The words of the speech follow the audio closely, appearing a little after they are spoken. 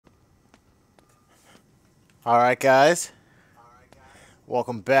Alright, guys.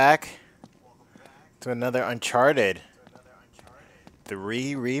 Welcome back to another Uncharted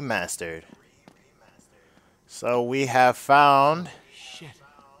 3 Remastered. So we have found... Shit.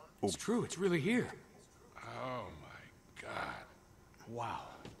 It's true. It's really here. Oh my god. Wow.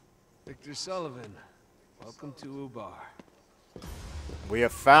 Victor Sullivan. Welcome to Ubar. We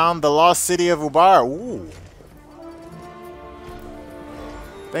have found the lost city of Ubar. Ooh.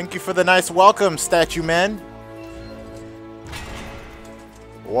 Thank you for the nice welcome, statue man.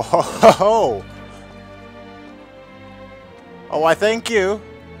 Whoa. Oh, I thank you.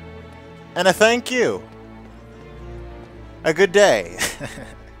 And a thank you. A good day.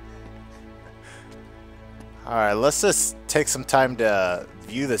 Alright, let's just take some time to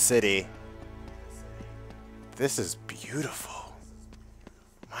view the city. This is beautiful.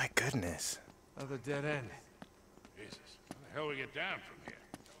 My goodness. Another dead end. Jesus. How the hell we get down from here?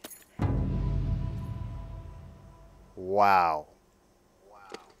 Wow.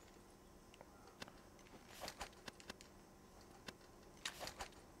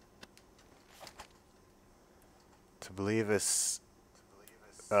 To believe this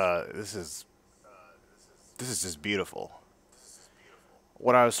this is just beautiful.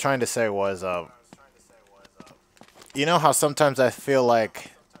 What I was trying to say was you know how sometimes I feel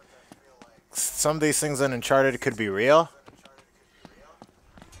like some of these things in Uncharted could be real?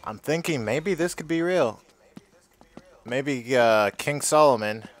 I'm thinking maybe this could be real. Maybe King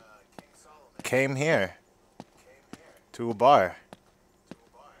Solomon came here to Ubar.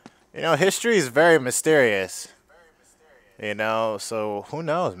 You know, history is very mysterious. You know, so who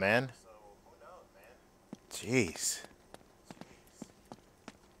knows, man? Jeez.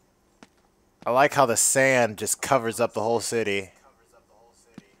 I like how the sand just covers up the whole city.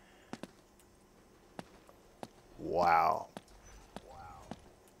 Wow.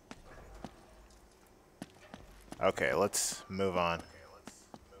 Okay, let's move on.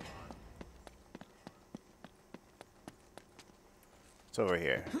 It's over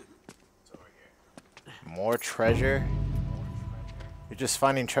here. More treasure? You're just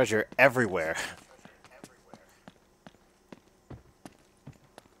finding treasure everywhere.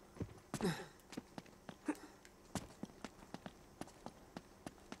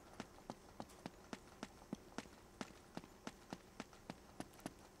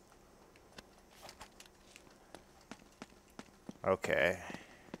 Okay.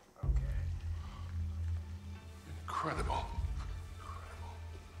 Incredible.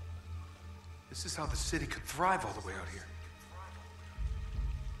 This is how the city could thrive all the way out here.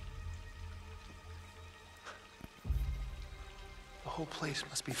 The whole place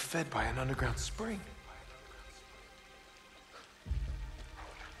must be fed by an underground spring.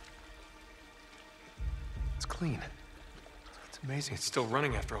 It's clean. It's amazing it's still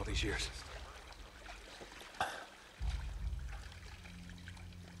running after all these years.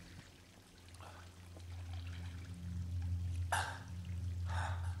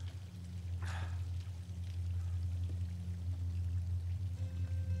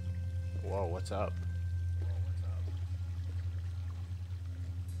 Whoa, what's up?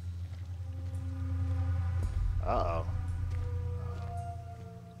 Uh-oh.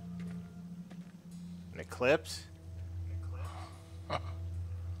 An eclipse? Now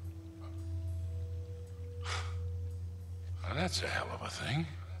that's a hell of a thing.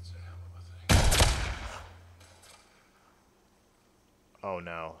 Oh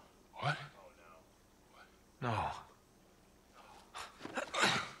no. What? No.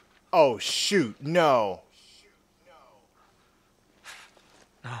 Oh shoot, no.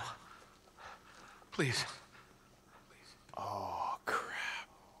 No. Please. Oh crap.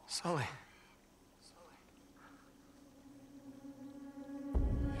 Sully.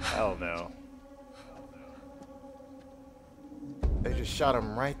 Hell no. They just shot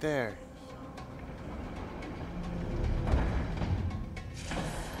him right there.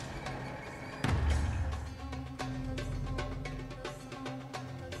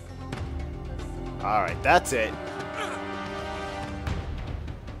 Alright, that's it.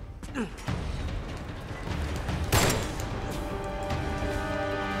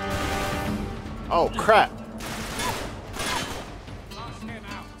 Oh crap.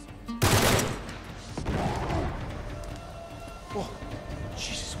 Whoa.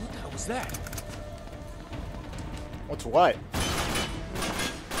 Jesus, what the hell was that? What's what?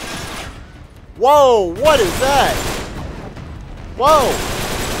 Whoa, what is that? Whoa.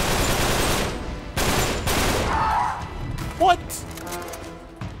 What?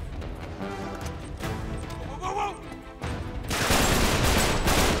 Whoa, whoa, whoa!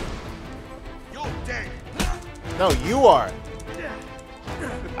 You're dead. No, you are.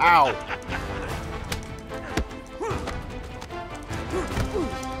 Ow.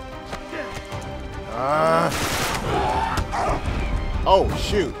 Oh,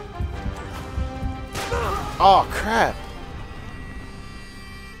 shoot. Oh, crap.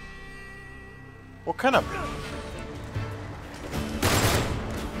 What kind of...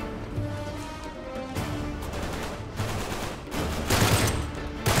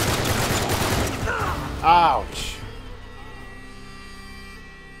 Ouch.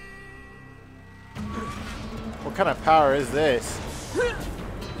 What kind of power is this?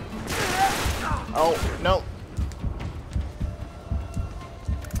 Oh, no.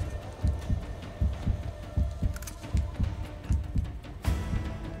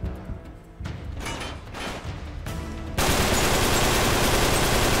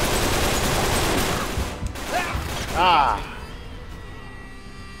 Ah.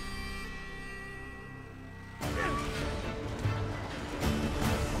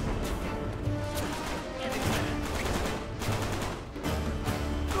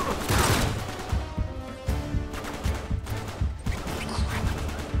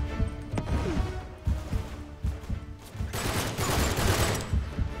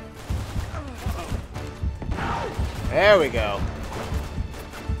 There we go.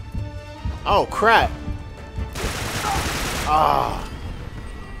 Oh, crap. Ah.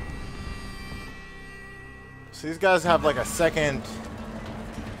 So these guys have like a second...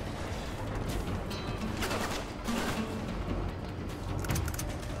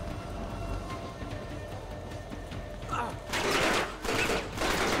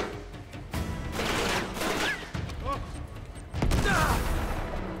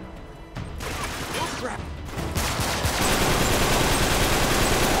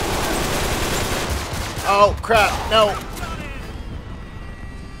 Oh, crap. No.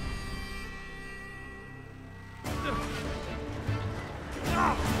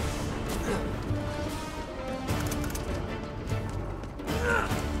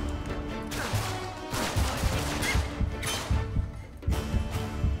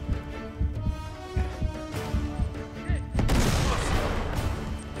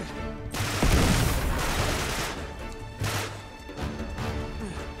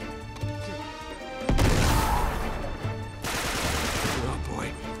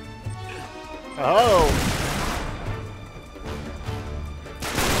 Oh.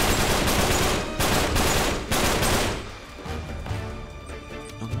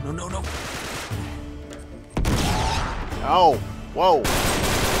 No, no, no, no. Oh. Whoa.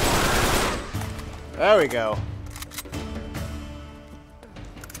 There we go.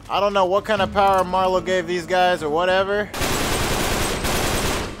 I don't know what kind of power Marlow gave these guys or whatever.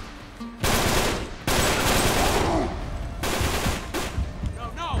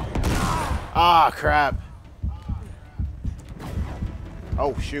 Ah, crap.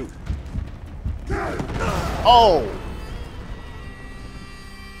 Oh, shoot. Oh!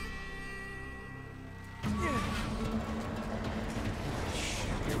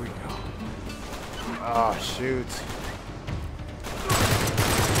 Here we go. Oh, shoot.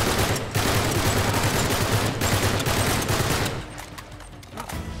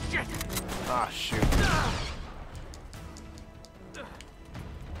 Ah, shoot.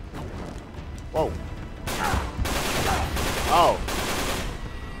 Whoa. Oh.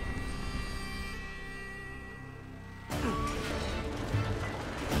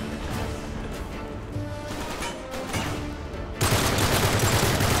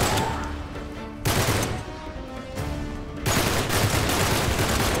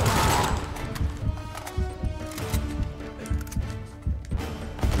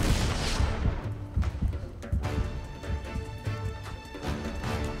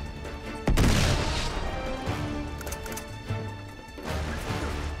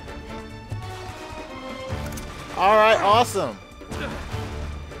 All right, awesome.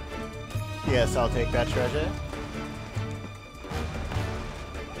 Yes, I'll take that treasure.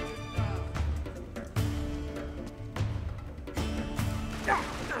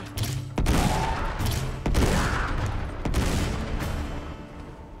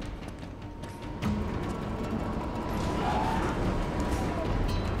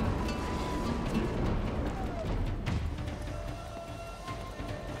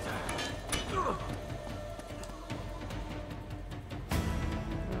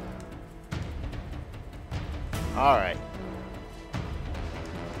 All right.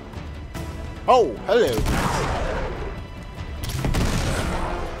 Oh, hello.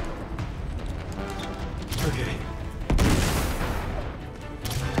 Okay.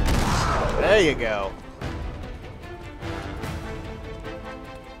 There you go.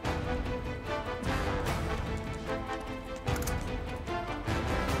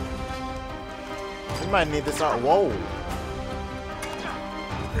 We might need this art. Whoa.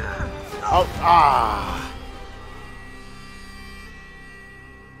 Oh, ah.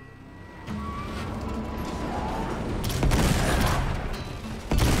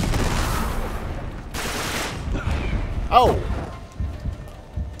 Oh.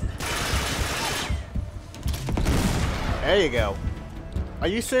 There you go. Are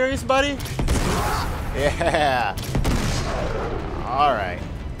you serious, buddy? Yeah. All right.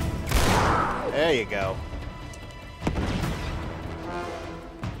 There you go.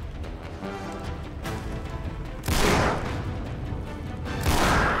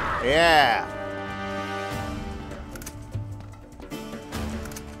 Yeah.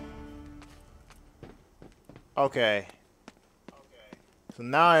 Okay. So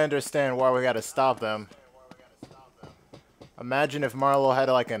now I understand why we gotta stop them. Imagine if Marlow had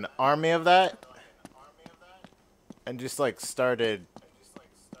like an army of that and just like started,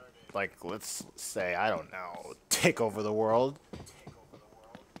 like, let's say, I don't know, take over the world.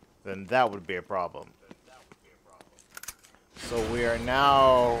 Then that would be a problem. So we are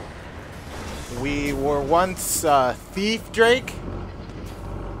now... We were once Thief Drake.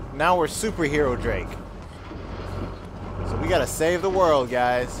 Now we're Superhero Drake. So we gotta save the world,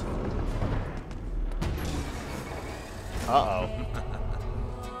 guys. Uh-oh.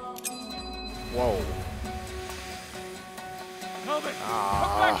 Whoa. Helmet!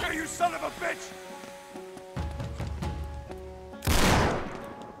 Come back here, you son of a bitch!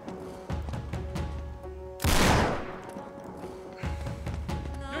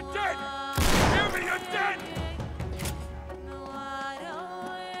 You're dead! Hear me, you're dead!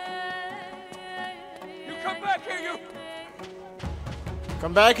 You come back here, you...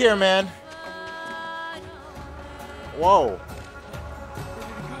 Come back here, man. Whoa.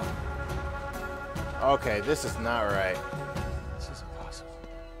 Okay, this is not right. This is impossible.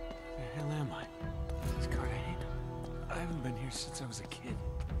 Where the hell am I? This Cartagena. I haven't been here since I was a kid.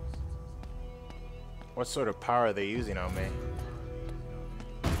 What sort of power are they using on me?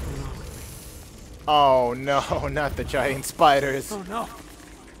 Oh no, not the giant spiders. Oh no.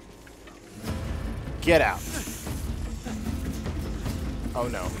 Get out. Oh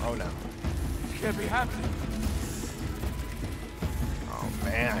no, oh no. It can't be happening. Oh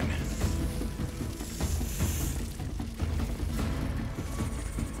man.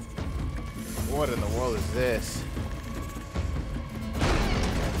 What in the world is this?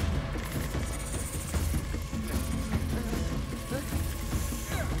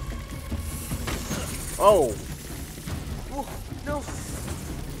 Oh! No.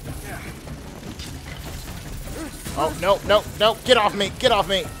 Oh, no, no, no! Get off me! Get off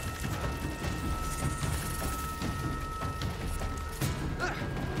me!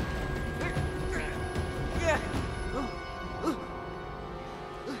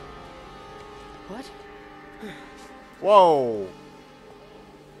 What? Whoa!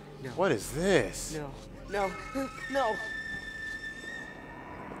 No. What is this? No. No. No.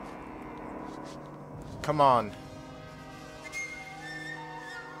 Come on.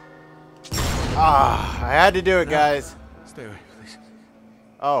 Ah, I had to do it, guys. Stay away, please.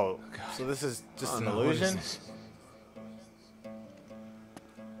 Oh, so this is just an no, what is illusion? this?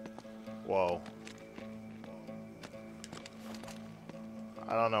 Whoa.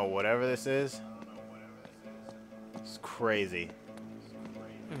 I don't know, whatever this is. It's crazy.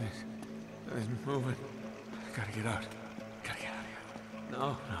 It's moving. I gotta get out. Gotta get out of here.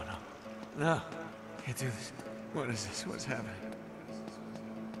 No, no, no. No. Can't do this. What is this? What's happening?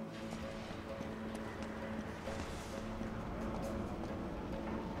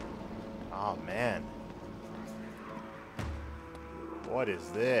 Oh, man. What is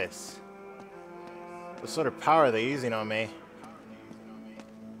this? What sort of power are they using on me?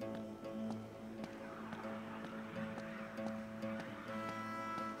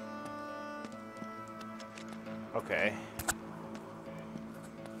 Okay.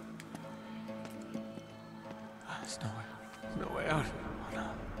 There's no way. There's no way out. Oh no.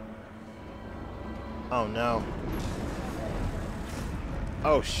 Oh, no.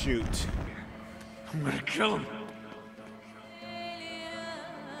 Oh, shoot. I'm gonna kill him.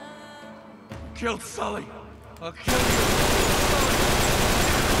 Killed Sully. I'll kill you.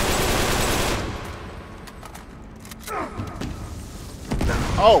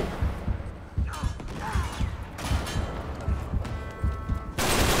 Oh!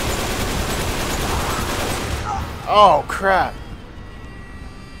 Oh, crap.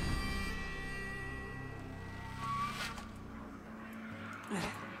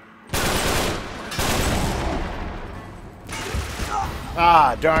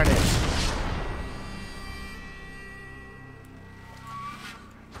 Ah, darn it.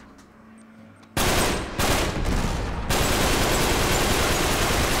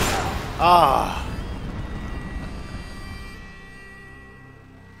 Ah.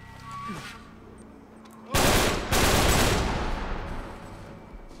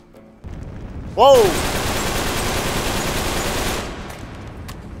 Whoa!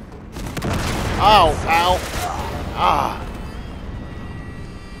 Ow, ow. Ah.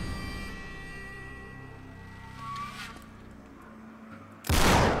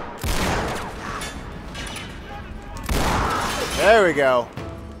 There we go.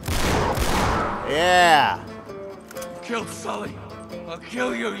 Yeah. You killed Sully. I'll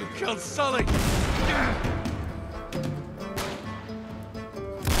kill you. You killed Sully.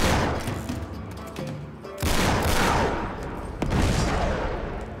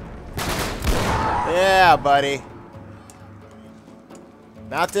 Yeah, buddy.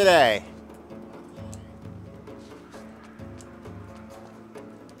 Not today.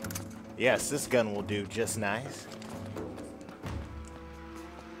 Yes, this gun will do just nice.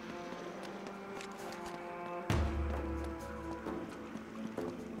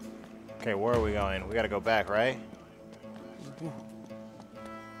 Okay, where are we going? We gotta go back, right?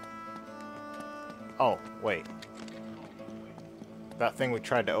 Oh, wait. That thing we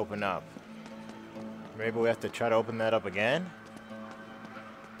tried to open up. Maybe we have to try to open that up again?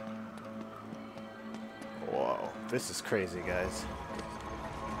 Whoa, this is crazy, guys.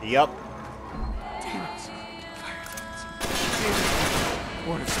 Yup. Damn it.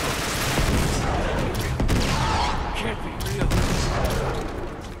 Water smoke. Can't be real.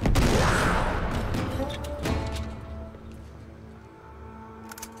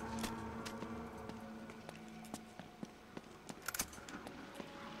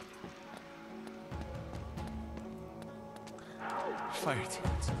 Fire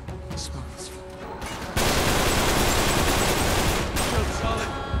teams. Smoke is fire. Killed Sully.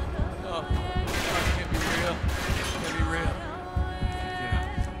 No, it can't be real. It can't be real.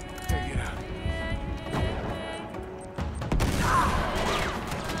 Get out.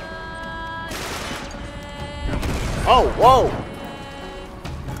 Oh, whoa!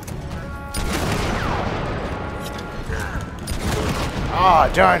 Ah,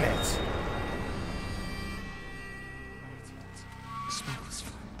 darn it. Smoke is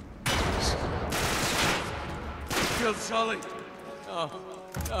fire. Killed Sully. No,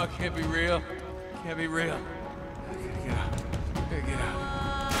 it can't be real. Can't be real. Get out. Get out.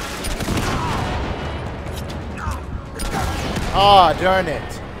 Ah, darn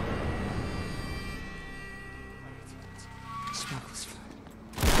it. Smoke is fire.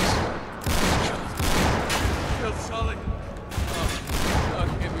 Killed Sully. No, it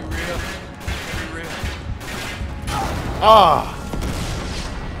can't be real. Can't be real. Ah.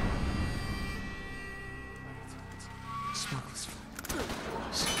 Smoke is fire.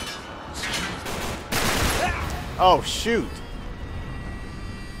 Oh, shoot.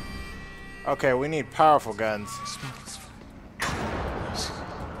 Okay, we need powerful guns. Smoke is fire.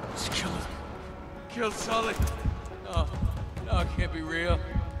 Just kill him. Killed Sully. No, it can't be real.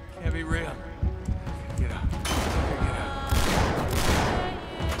 Can't be real. Get out. Get out.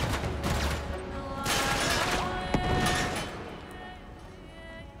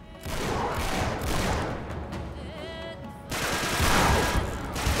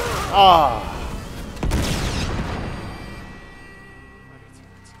 Ah.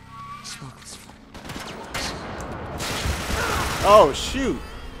 Smoke is fire. Oh, shoot.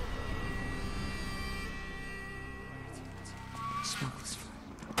 Smoke is fire.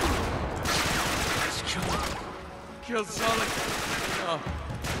 Just kill him. Killed Sully.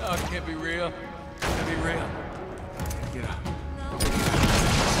 No, it can't be real. Can't be real. Get out.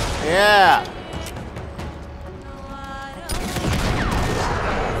 Yeah.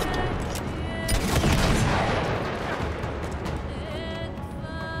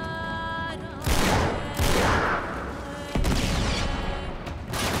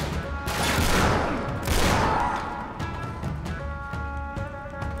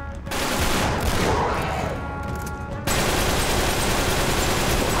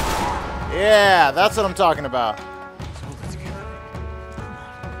 Yeah, that's what I'm talking about. Hold it together.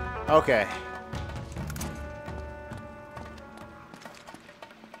 Okay.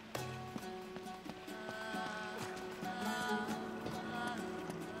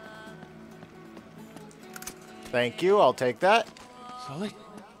 Thank you, I'll take that. Sully?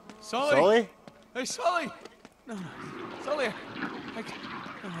 Sully. Sully? Hey, Sully. No, Sully.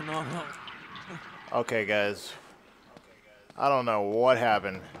 No. Okay, guys. I don't know what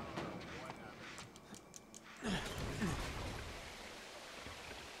happened.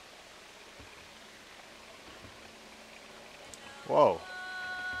 Whoa.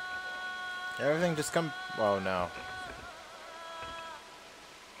 Everything just come... Oh, no.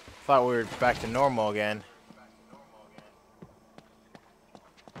 Thought we were back to normal again.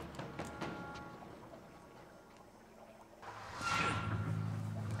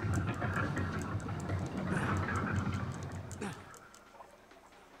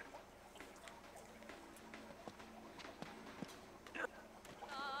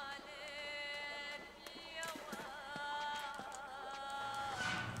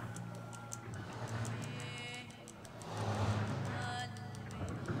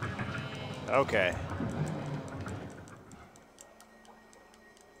 Okay.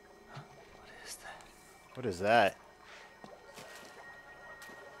 What is that? What is that?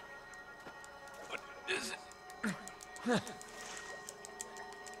 What is it?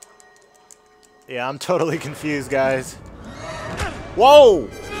 Yeah, I'm totally confused, guys. Whoa!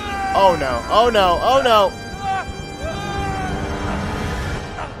 Oh no, oh no, oh no!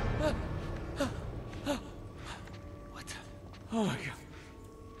 What the? Oh my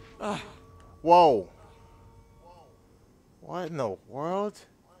god. Whoa! What in the world?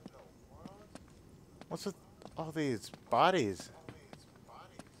 What's with all these bodies?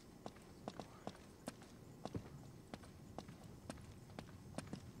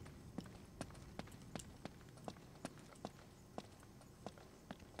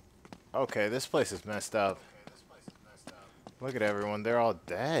 Okay, this place is messed up. Look at everyone, they're all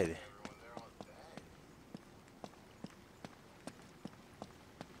dead.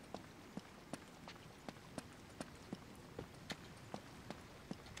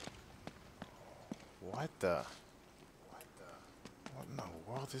 What the? What in the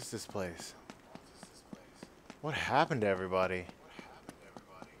world is this place? What happened to everybody?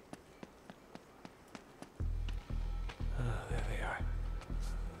 There they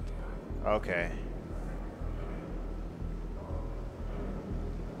are. Okay.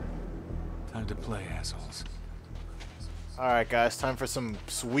 Time to play, assholes. Alright guys, time for some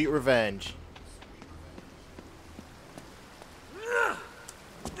sweet revenge.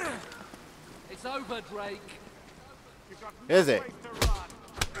 It's over, Drake. Is it?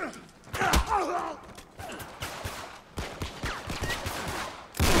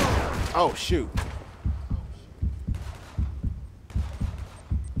 Oh shoot.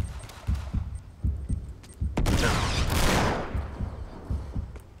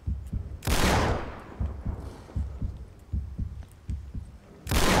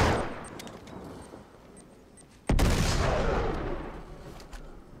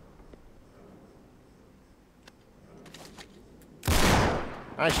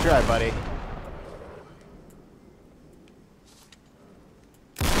 Nice try, buddy.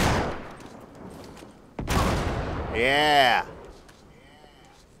 Yeah.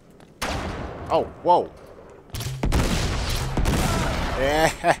 Oh, whoa.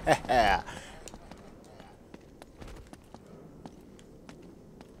 Yeah.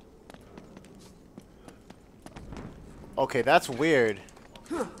 Okay, that's weird.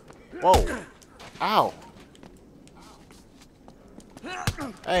 Whoa. Ow.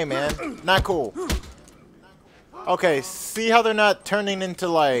 Hey, man. Not cool. Okay, see how they're not turning into,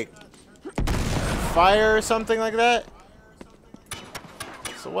 like, fire or something like that?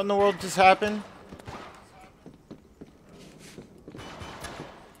 So what in the world just happened?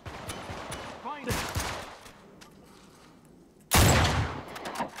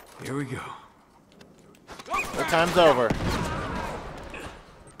 Here we go. The time's over.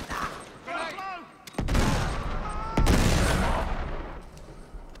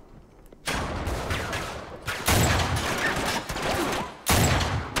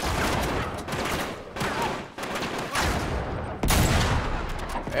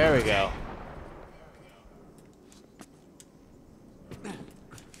 There we go.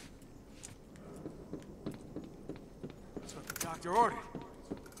 That's what the doctor ordered.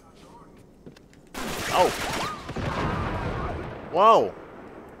 Oh. Whoa.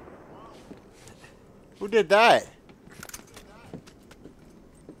 Who did that?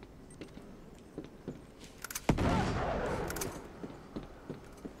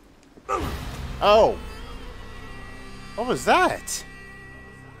 Oh. What was that?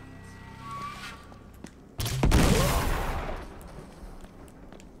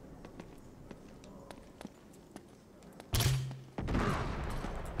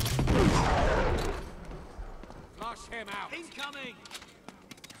 Flush him out. Incoming.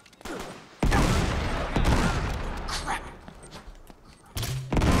 Crap!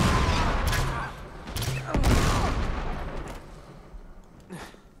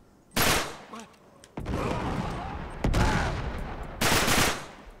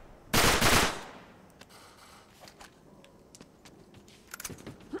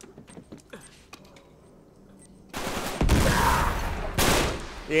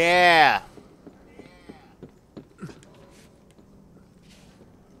 Yeah.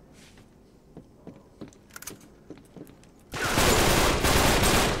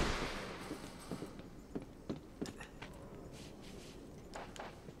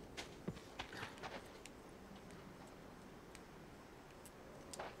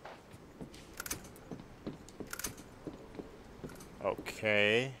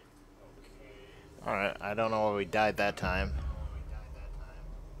 Okay. Alright, I don't know why we died that time.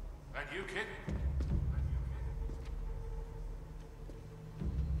 That you, kid?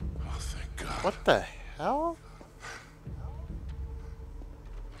 Oh, thank God. What the hell?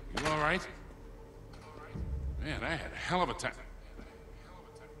 You all right? Man, I had a hell of a time.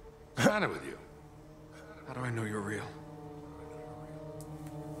 What's the matter with you? How do I know you're real?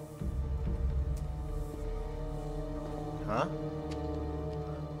 Huh?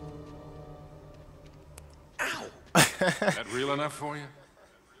 That real enough for you?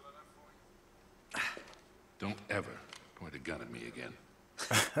 Don't ever point a gun at me again.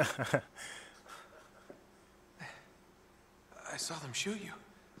 I saw them shoot you.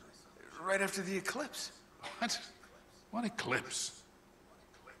 Right after the eclipse. What? What eclipse?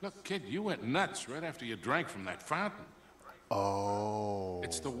 Look, kid, you went nuts right after you drank from that fountain. Oh.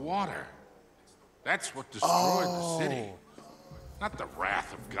 It's the water. That's what destroyed the city. Not the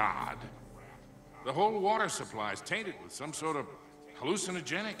wrath of God. The whole water supply is tainted with some sort of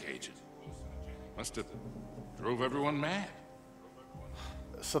hallucinogenic agent. Must have drove everyone mad.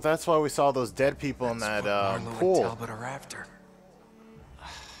 So that's why we saw those dead people in that Marlow and pool. Talbot are after.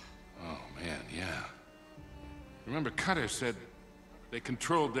 Oh, man, yeah. Remember, Cutter said they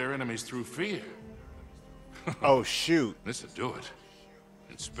controlled their enemies through fear. Oh, shoot. This'll do it.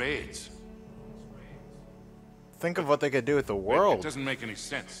 In spades. Think of what they could do with the It world. doesn't make any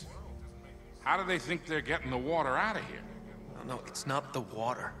sense. How do they think they're getting the water out of here? No, it's not the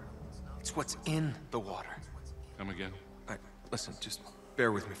water. It's what's in the water. Come again? Listen, just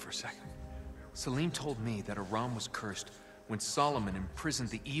bear with me for a second. Salim told me that Iram was cursed when Solomon imprisoned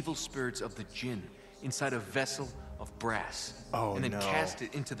the evil spirits of the jinn inside a vessel of brass. Oh, and then no. cast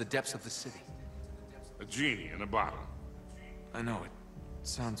it into the depths of the city. A genie in a bottle. I know, it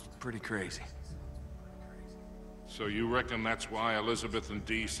sounds pretty crazy. So you reckon that's why Elizabeth and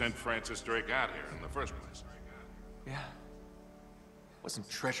Dee sent Francis Drake out here in the first place? Yeah. It wasn't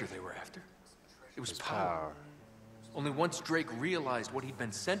treasure they were after. It was power. Only once Drake realized what he'd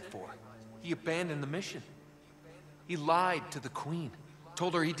been sent for, he abandoned the mission. He lied to the Queen,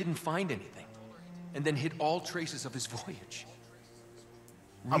 told her he didn't find anything, and then hid all traces of his voyage.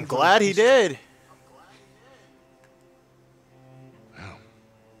 I'm glad he did. Well,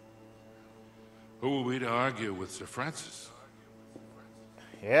 who are we to argue with Sir Francis?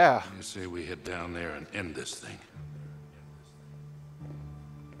 Yeah. You say we head down there and end this thing.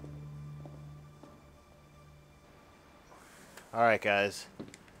 Alright, guys.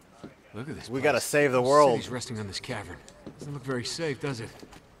 Look at this. We gotta save the world. City's resting on this cavern. Doesn't look very safe, does it?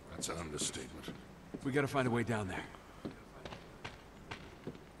 That's an understatement. We gotta find a way down there.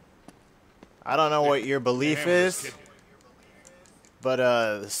 I don't know what your belief Handle this, is, kid. but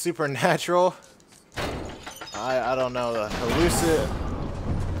the supernatural, I don't know, the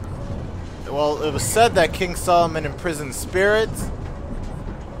well, it was said that King Solomon imprisoned spirits,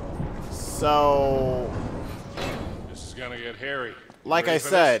 so This is gonna get hairy. like Ready I for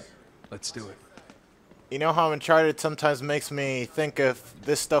said, this? Let's do it. you know how Uncharted sometimes makes me think if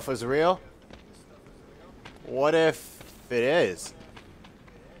this stuff was real? What if it is?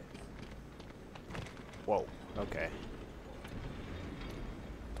 Whoa, okay.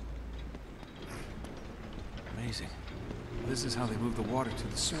 Amazing. This is how they move the water to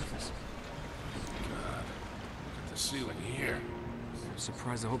the surface. God, look at the ceiling here. I'm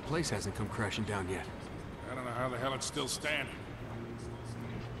surprised the whole place hasn't come crashing down yet. I don't know how the hell it's still standing.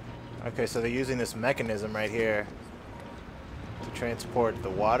 Okay, so they're using this mechanism right here to transport the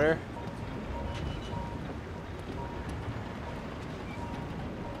water.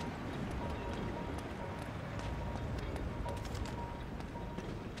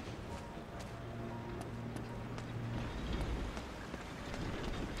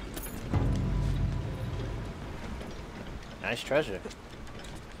 Nice treasure.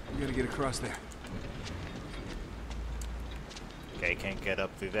 We gotta get across there. Okay, can't get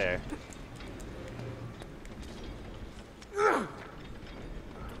up through there.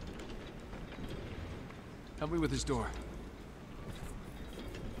 Help me with this door.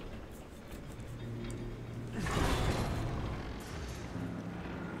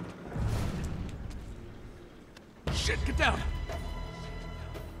 Shit, get down!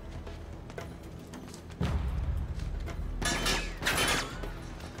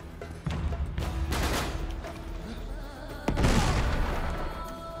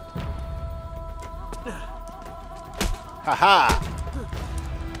 Haha!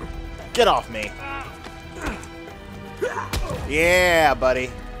 Get off me. Yeah, buddy.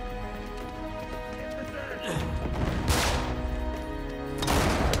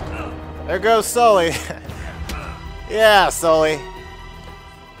 There goes Sully. Yeah, Sully.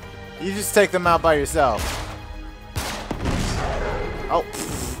 You just take them out by yourself. Oh.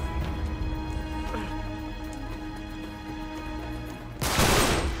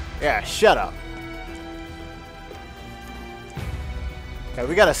 Yeah, shut up. Okay,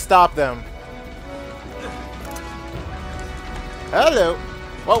 we gotta stop them. Hello.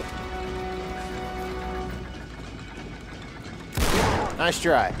 Whoa. Nice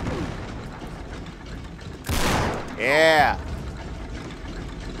try. Yeah.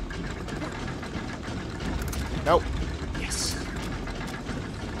 Nope. Yes.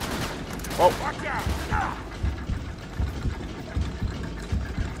 Whoa. Watch out!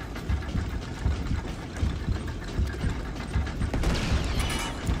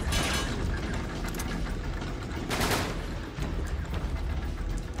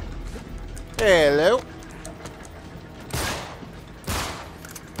 Hello.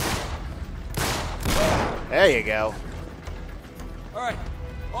 There you go. All right,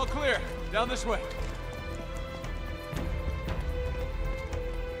 all clear. Down this way.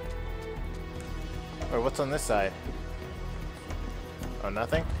 Wait, what's on this side? Oh,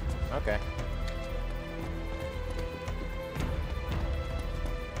 nothing? Okay.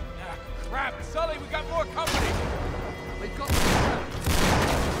 Ah, crap! Sully, we got more company! They've got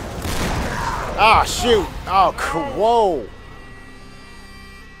Ah, shoot! Oh, whoa!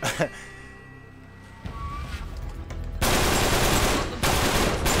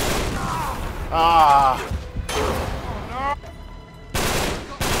 Ah!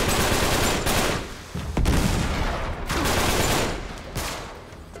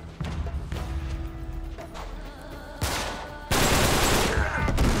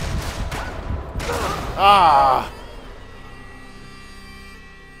 Ah!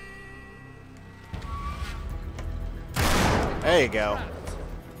 There you go.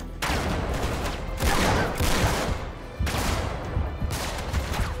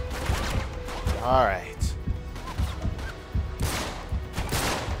 All right.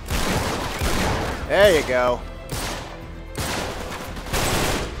 There you go.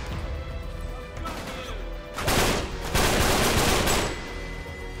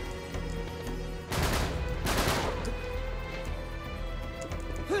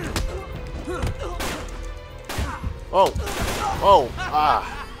 Whoa. Whoa.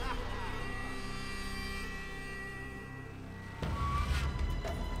 Ah.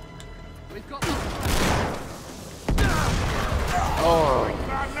 We've got Oh.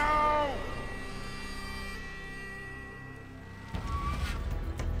 God, no!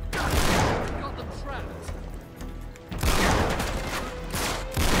 them trapped.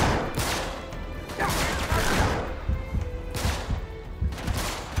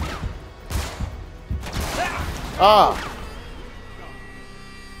 Ah.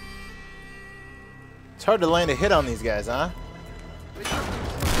 It's hard to land a hit on these guys, huh?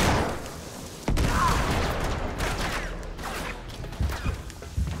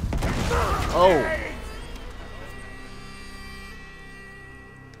 Oh.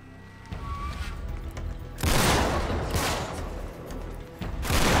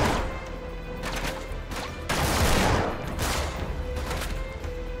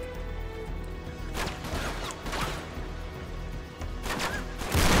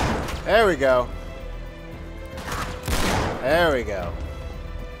 There we go. There we go.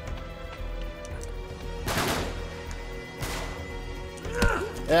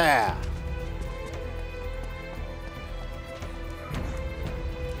 Yeah.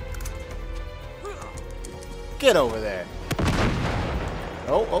 Get over there.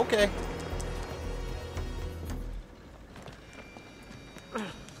 Oh, okay.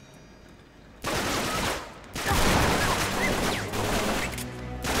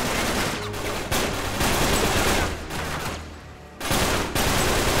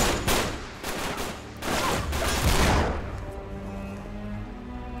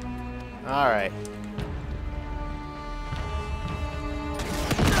 All right.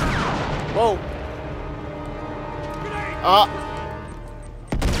 Whoa.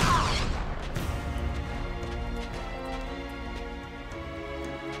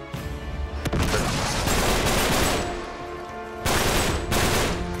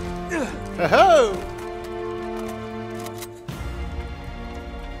 Ho-ho!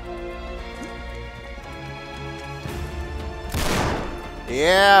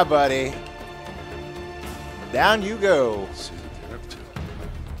 Yeah, buddy. Down you go.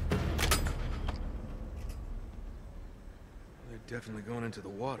 definitely going into the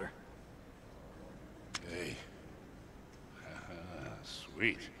water. Hey.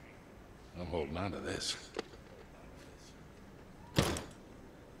 Sweet. I'm holding on to this.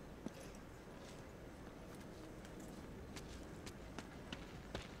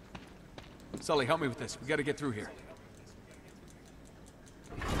 Sully, help me with this. We gotta get through here.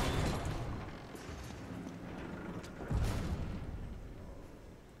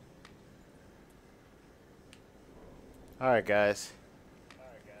 Alright, guys.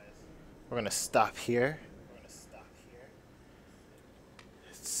 We're gonna stop here.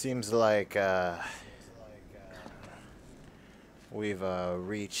 It seems like we've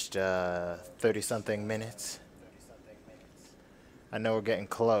reached 30-something minutes. I know we're getting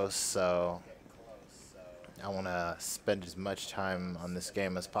close, so I want to spend as much time on this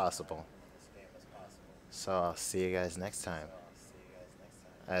game as possible. So I'll see you guys next time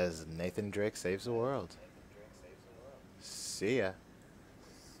as Nathan Drake saves the world. See ya.